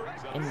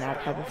in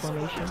that type of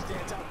formation.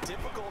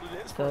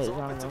 Because I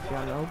don't know if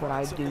y'all know, but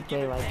I do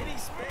play like,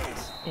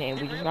 and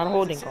we just got a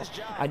holding call.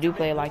 I do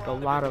play like a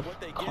lot of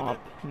comp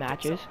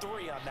matches.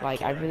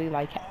 Like I really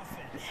like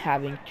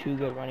having 2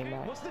 good running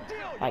backs.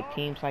 Like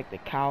teams like the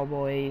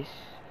Cowboys.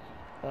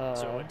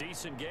 So a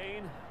decent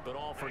gain, but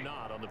all for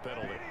naught on the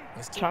penalty.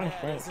 Trying to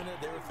think.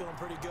 They were feeling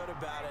pretty good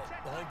about it.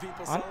 The only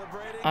people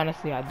celebrating.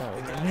 Honestly, I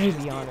don't. To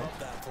be honest.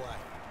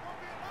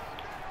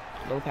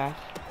 Low pass.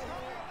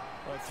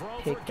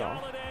 Picked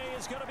off.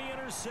 Is going to be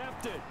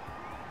intercepted.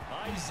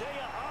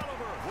 Isaiah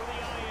Oliver with the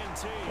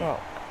INT. Well,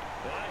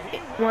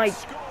 like,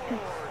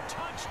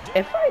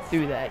 if I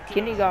threw that,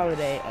 Kenny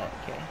Galladay,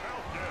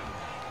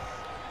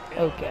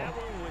 okay.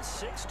 With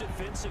 6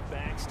 defensive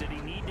backs, did he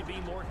need to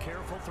be more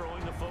careful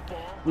throwing the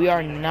football? We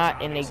are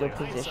not in a good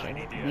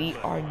position. We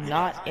are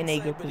not in a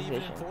good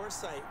position.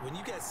 When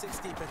you get 6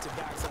 defensive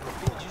backs on the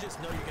field, you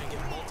just know you're going to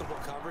get multiple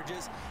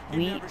coverages.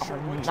 We are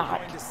not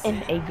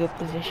in a good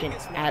position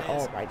at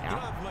all right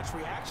now.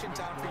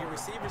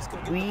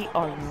 We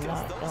are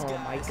not. Oh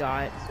my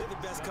God.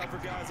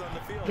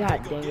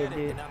 God dang it,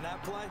 dude.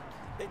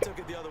 They took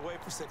it the other way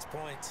for 6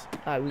 points.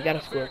 Alright, we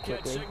gotta score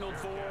quickly.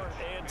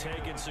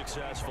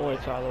 Or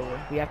it's all over.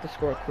 We have to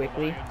score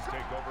quickly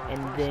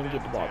and then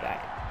get the ball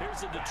back.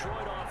 Here's the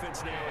Detroit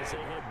offense now as they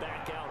head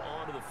back out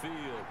onto the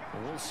field.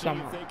 We'll see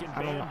somehow. if they can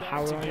I don't know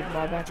how we're going to get the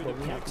ball back, but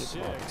we have to get the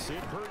ball back.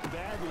 It hurt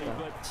badly,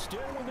 but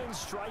still within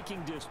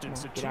striking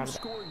distance. A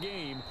 2-score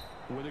game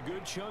with a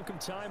good chunk of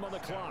time on the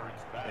clock.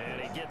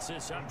 And he gets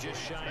this up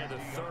just shy of the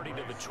 30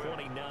 to the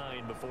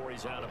 29 before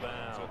he's out of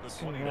bounds. I'm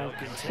so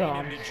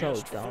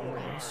dumb.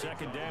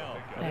 Second down.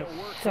 That's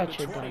such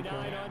a dumb play.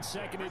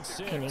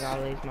 Kenny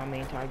Galladay is my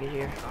main target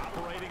here.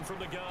 Operating from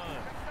the gun.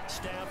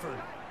 Stafford.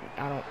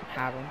 I don't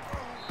have him.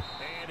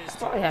 I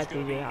probably have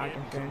TJ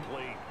Hawkinson.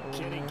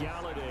 Kenny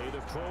Galladay,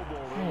 the Pro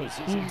Bowler.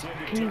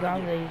 Kenny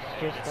Galladay is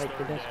just like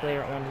the best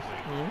player on this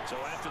team.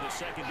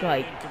 So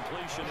like,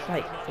 it's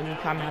like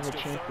anytime I have a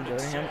chance to go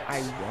to him,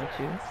 I want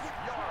to.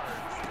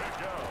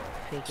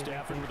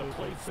 Stafford with a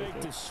play fake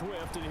to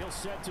Swift, and he'll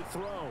set to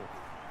throw.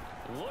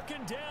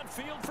 Looking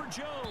downfield for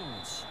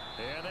Jones,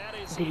 and that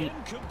is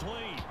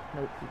incomplete.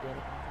 Nope, he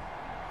didn't.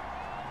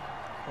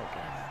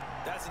 Okay.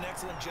 That's an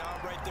excellent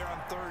job right there on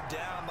 3rd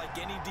down. Like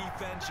any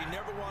defense, you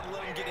never want to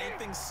let them get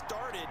anything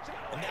started.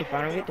 If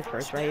I don't get the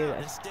first right here,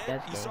 that's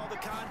game. So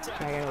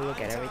I gotta look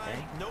at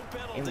everything.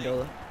 And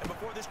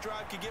before this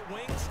drive could get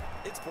wings,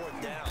 it's 4th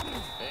down.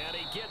 And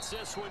he gets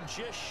this one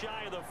just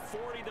shy of the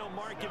 40. They'll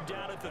mark him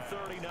down at the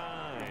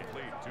 39.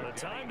 The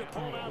time to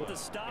pull out the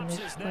stops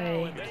is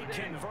now, and they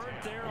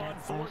convert there on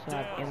 4th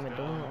down.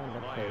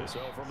 So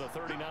from the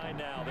 39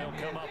 now, they'll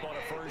come up on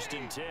a 1st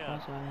and 10.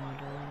 Also, I'm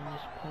doing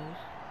this post.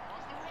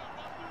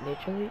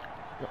 Literally,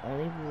 The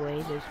only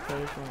way this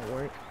play is gonna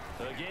work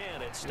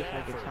Again, it's is like a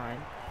Stafford.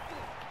 time.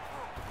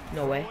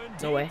 No way,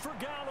 no way.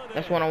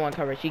 That's one-on-one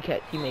coverage.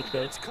 He makes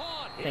those.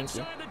 Thank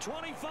you.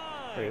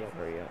 Hurry up,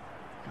 hurry up.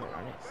 Come on,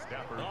 run it.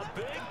 A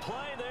big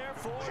play there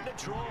for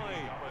Detroit.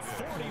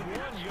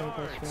 41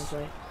 yards.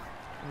 Screenplay.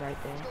 I'm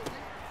right there.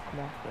 Come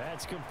on.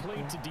 That's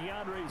complete to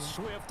DeAndre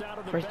Swift out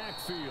of the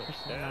backfield.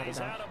 And he's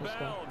out of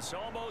bounds.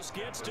 Almost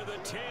gets to the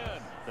 10.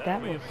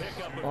 That was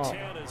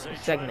a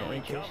segment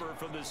inches.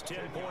 from this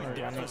 10-point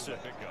deficit.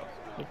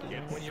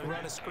 When you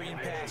run a screen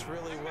pass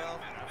really well,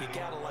 you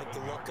gotta like the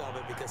look of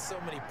it because so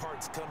many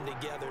parts come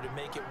together to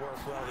make it work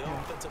well. The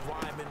offensive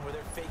linemen, where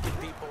they're faking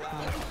people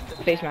out.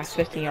 The face mask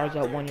 15 yards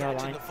out, 1 yard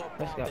line.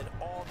 Let's go. And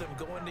all of them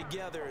going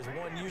together as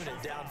one unit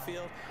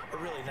downfield. A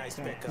really nice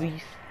pickup.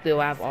 We still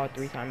have all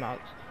 3 timeouts.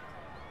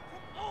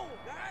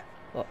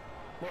 Well,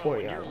 4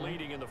 When yards. you're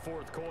leading in the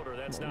fourth quarter,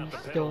 that's We not the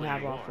still penalty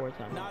have you all want. 4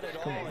 timeouts. Not at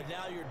all, Come on. and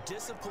now your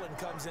discipline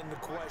comes into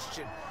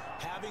question.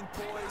 Having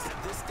poise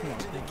at this stage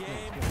of the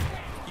game,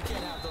 you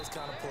can't have those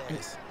kind of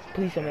plays.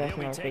 Please tell me And that's he'll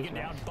be not a face taken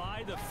down mask.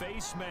 by the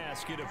face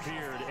mask, it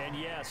appeared. And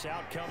yes,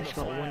 out come Let's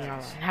the go, 1 yard line.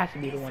 flags. It has to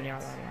be the 1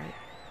 yard line, right?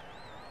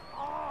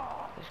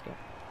 Let's go.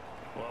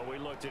 Well, we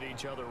looked at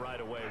each other right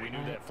away. We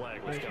knew that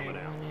flag was coming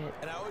out.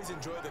 And I always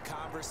enjoy the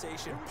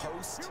conversation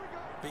post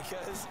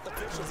because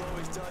officials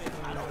always tell you,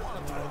 I don't want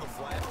to throw the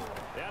flag.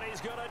 And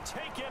he's going to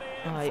take it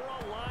in All right,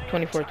 for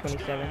a line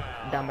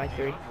 24-27, down by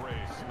 3.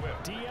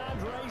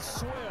 DeAndre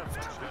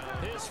Swift,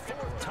 his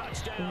 4th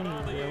touchdown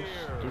on the Real year.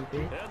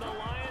 stupid. And the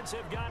Lions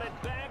have got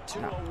it back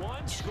to No, a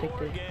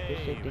one-score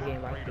just take the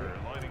game by 3.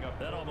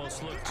 That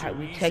almost looked too Alright,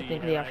 we easy,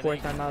 technically and have I 4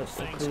 think timeouts,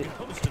 thanks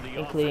goes to the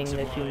including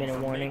the offensive line 2-minute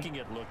for warning. making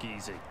it look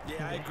easy.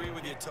 Yeah, I agree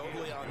with you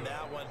totally on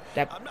that one.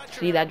 That, I'm not sure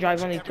see, that drive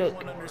how only much took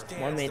everyone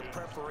understands 1 minute, the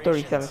preparations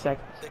 37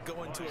 seconds. that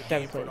go into a 7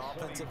 game for an plays.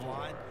 offensive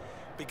line.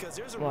 Because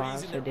there's a Well, I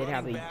reason also that did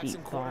have running a backs deep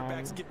and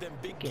quarterbacks bomb give them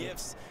big get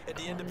gifts at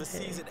the end of the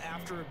contact. season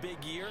after a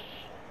big year.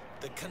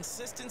 The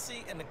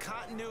consistency and the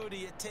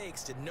continuity it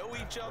takes to know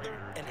each other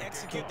and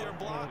execute their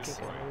blocks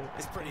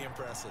is pretty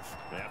impressive.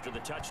 After the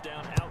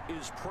touchdown, out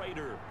is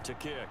Prater to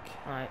kick.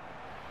 Alright.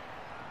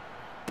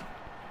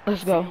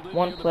 Let's go.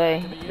 1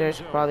 play.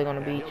 There's probably going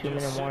to be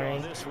 2-minute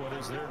warning.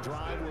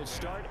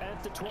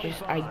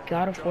 Just, I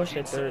gotta force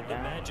a 3rd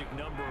down.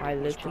 I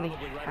literally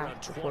have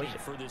to force a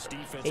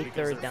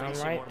 3rd down,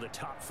 right?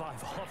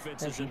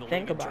 If you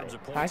think about it,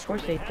 if I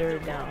force a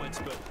 3rd down,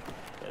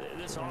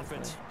 This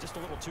offense just a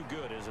little too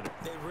good, isn't it?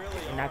 They really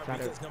and are, that's out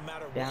because of no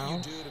matter what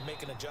bounds. you do to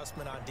make an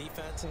adjustment on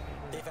defense,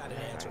 they've had an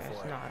answer That's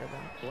for it. not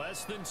about.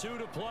 Less than 2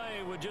 to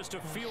play with just a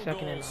field Second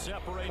goal and 9.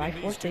 separating If I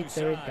these force a 2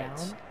 3rd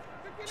sides. down,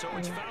 So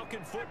it's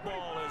Falcon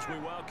football as we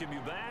welcome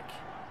you back.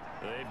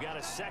 They've got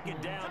a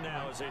 2nd down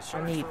now as they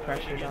search need for a way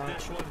pressure, to get dog.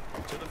 this one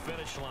to the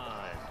finish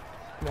line.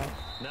 come on.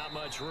 Not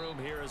much room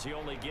here as he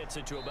only gets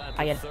it to about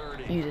the I can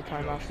 30. use a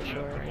timeout for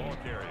sure.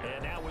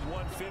 And now with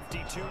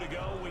 1:52 to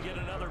go, we get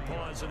another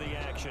pause in the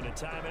action. A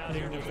timeout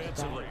here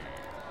defensively.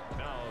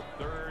 Now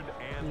 3rd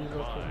We and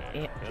 5.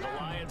 And the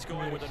Lions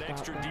going with an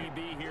extra that.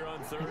 DB here on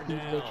 3rd We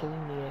down. literally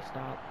need to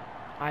stop.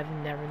 I've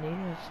never needed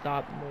to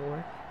stop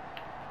more.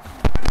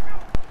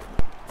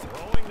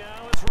 Throwing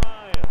now is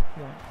Ryan.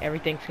 Come on.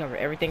 Everything's covered.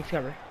 Everything's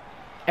covered.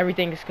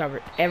 Everything is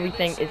covered.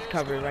 Everything is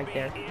covered right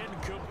there.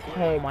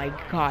 Oh my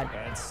god.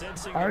 And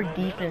sensing Our the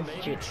momentum defense may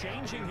be just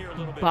changing here a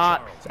little bit,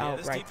 boxed Charles. out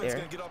This right defense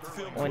there gonna get off the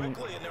field on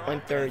quickly, and their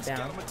 3rd offense got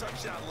down. them a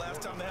touchdown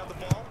last time they had the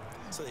ball,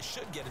 so they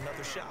should get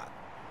another shot.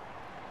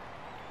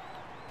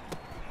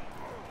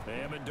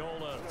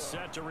 Amendola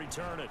set to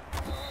return it.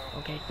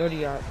 Okay, 30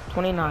 yards.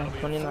 29 yard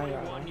 41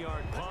 line.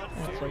 yard punt,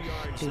 That's 4 so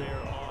yards stupid.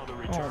 there on the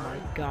return. Oh my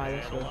god,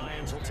 that's And the so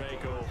Lions will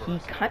take over. He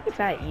kind of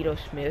had Ito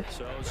Smith,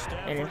 So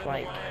Stafford and if and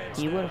like the Lions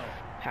he would now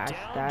have passed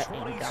down that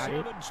and got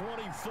it,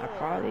 27-24. I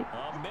probably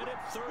A minute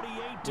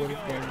 38 to would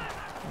have been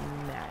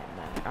go. mad.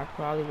 I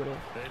probably would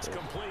It's have.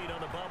 complete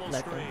on the bubble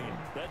Let them screen. win.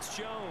 That's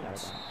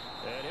Jones.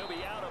 Out And he'll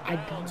be out of I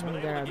don't bounds, want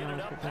but to get able out to of get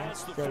it bounds up because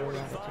past the that's still a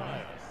lot of 45.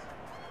 time.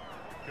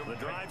 The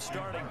drive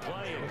starting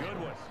play, a good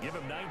one. Give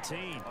him 19.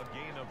 A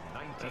gain of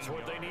 19. That's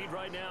what they need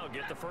right now.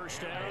 Get the first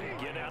down,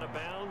 get out of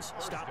bounds,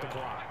 stop the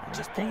clock.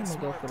 Just I playing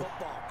think I'm gonna smart go for the.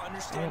 football,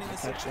 understanding the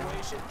the touchdown.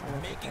 situation, I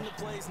want the making the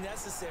touchdown. plays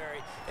necessary,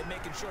 and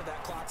making sure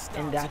that clock stops.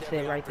 And at that's every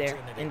it right there.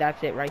 opportunity. And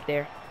that's it right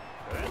there.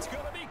 That's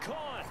going to be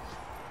caught.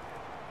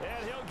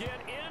 And he'll get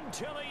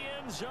into the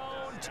end zone.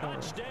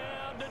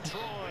 Touchdown,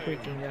 Detroit.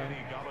 Freaking down.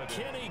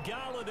 Kenny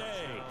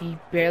Galladay. He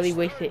barely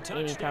wasted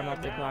any time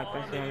off the clock.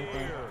 That's the only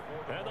thing.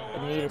 And the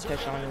But he needed Lions a are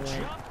touchdown gonna to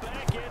win. jump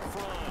back in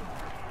front.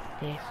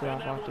 He still And have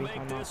that all will 3 make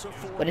this timeouts.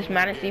 a 4-1 But it's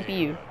Madden game.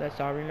 CPU. Let's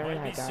all remember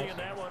Might be that, guys. seeing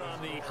that one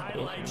on the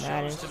highlight It's shows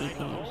Madden tonight.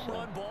 The CPU, home so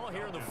run ball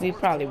here in the we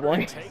fourth probably quarter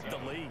won. to take the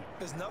lead.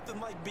 There's nothing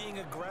like being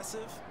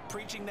aggressive,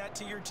 preaching that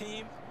to your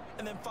team,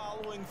 and then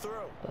following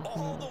through.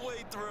 All the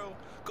way through.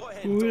 Go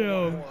ahead and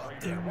throw one more up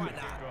there. Why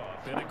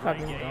not? Been a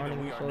Probably great game, gone and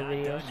in we these are little not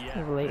videos. done yet.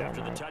 It's late at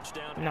After the night.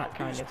 touchdown, Not out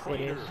kind is of, it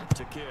Prater is.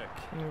 to kick.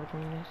 I'm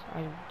recording this.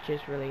 I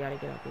just really gotta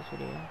get out this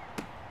video.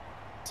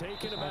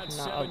 Taking about not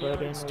 7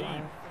 uploaded yards in a deep.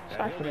 while. And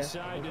Sorry he'll for that.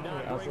 decide to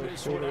not I'll bring upload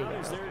this one fully out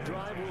as back. their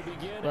drive will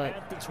begin But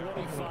at the I'll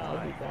be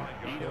 25.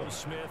 back for Ito sure.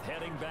 Smith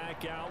heading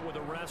back out with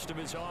the rest of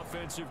his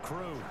offensive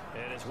crew.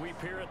 And as we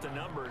peer at the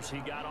numbers, he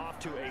got off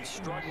to a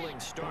struggling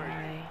start,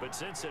 but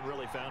since then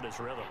really found his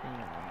rhythm.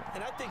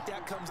 And I think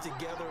that comes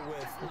together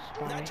with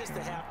not just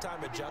the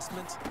halftime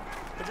adjustments,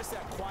 but just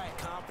that quiet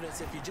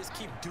confidence. If you just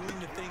keep doing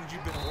the things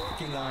you've been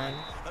working on,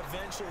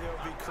 eventually there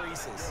will be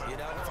creases. You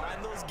know,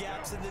 find those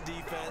gaps in the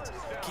defense,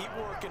 keep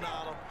working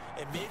on them,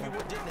 and maybe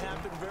what didn't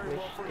happen very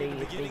well for you in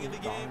the beginning of the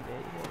game,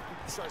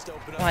 it starts to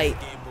open up as the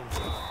game moves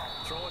on.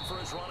 Throwing for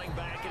his running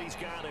back, and he's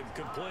got it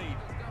complete.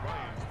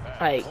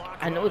 Like,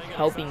 I know it's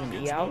helping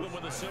me out.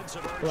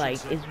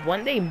 Like, is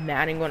one day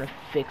Madden gonna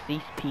fix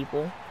these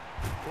people?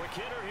 Quick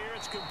hitter here,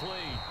 it's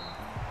complete.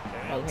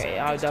 Okay,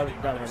 that was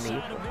done with me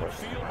before.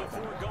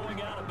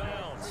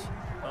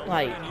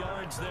 Like,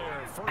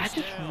 I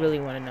just really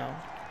want to know.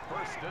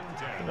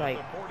 Like,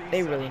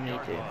 they really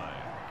need to.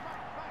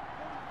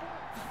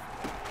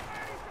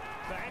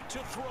 Back to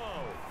throw.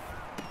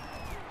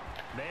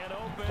 Man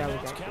That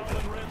open, was it's actually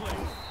Calvin Ridley.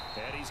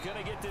 And he's going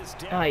to get this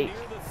down like,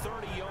 near the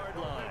 30-yard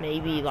line.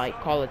 Maybe, like,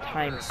 call a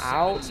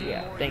timeout?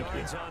 Yeah, thank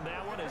you.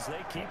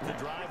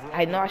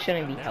 I know I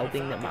shouldn't be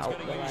helping them out,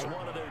 but, like,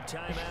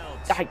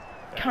 I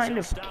kind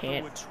of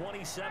can't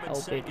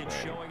help it, man.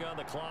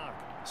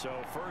 So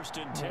first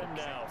and 10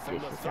 now from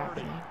the 30.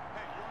 Happening.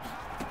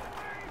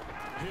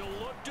 He'll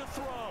look to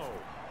throw.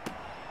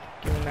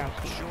 Give him out.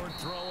 Short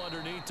throw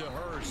underneath to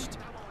Hurst.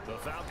 The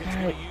Falcons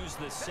going to use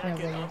the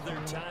second of their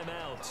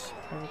timeouts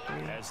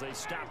as they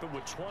stop it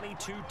with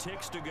 22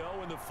 ticks to go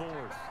in the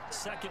fourth.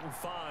 2nd and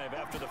 5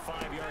 after the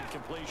 5-yard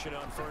completion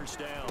on first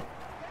down.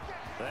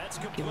 That's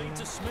complete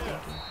to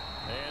Smith.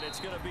 And it's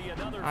going to be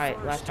another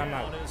Alright, last time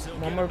out.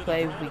 One more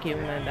play, we keep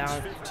him in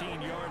bounds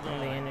on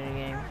the end of the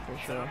game, for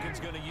sure. Falcons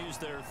going to use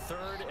their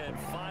 3rd and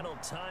final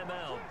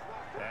timeout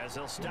as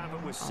they'll stop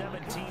it with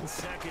 17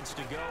 seconds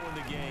to go in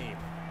the game.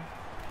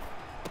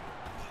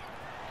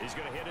 He's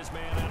going to hit his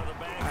man out of the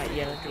back. Alright,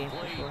 yeah, that's game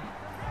for sure.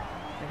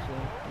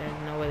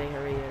 There's no way they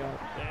hurry it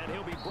up. And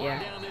he'll be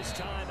brought down this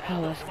time Oh,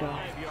 let's go.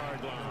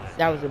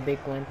 That was a big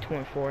win,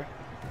 2-4.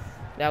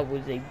 That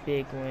was a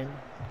big win.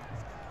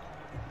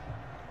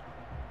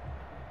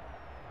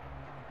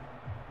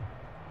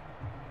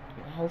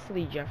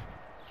 Hopefully Jeff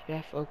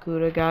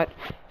Okudah got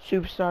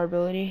superstar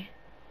ability.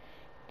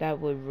 That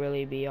would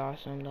really be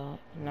awesome, though.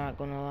 Not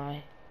gonna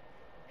lie.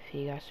 If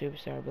he got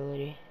superstar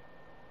ability.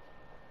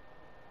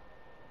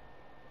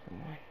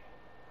 Come on.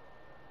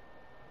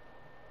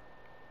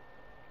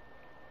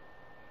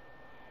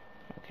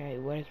 Okay,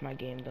 what is my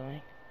game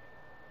doing?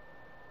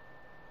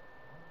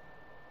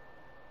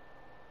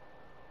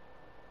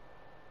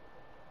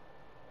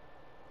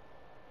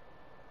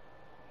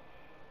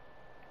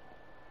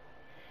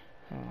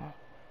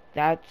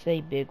 That's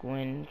a big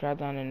win. Drop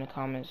down in the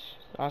comments.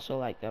 Also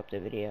like up the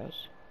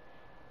videos.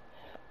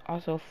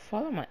 Also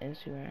follow my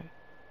Instagram.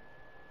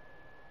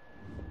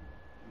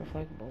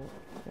 Reflect Bolt.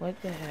 What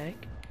the heck?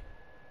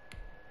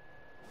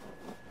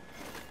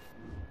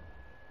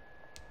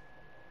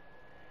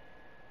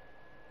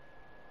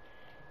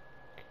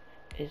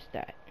 Is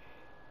that?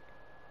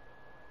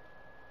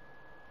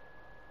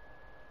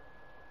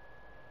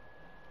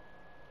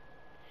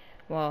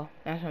 Well,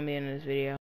 that's gonna be the end of this video.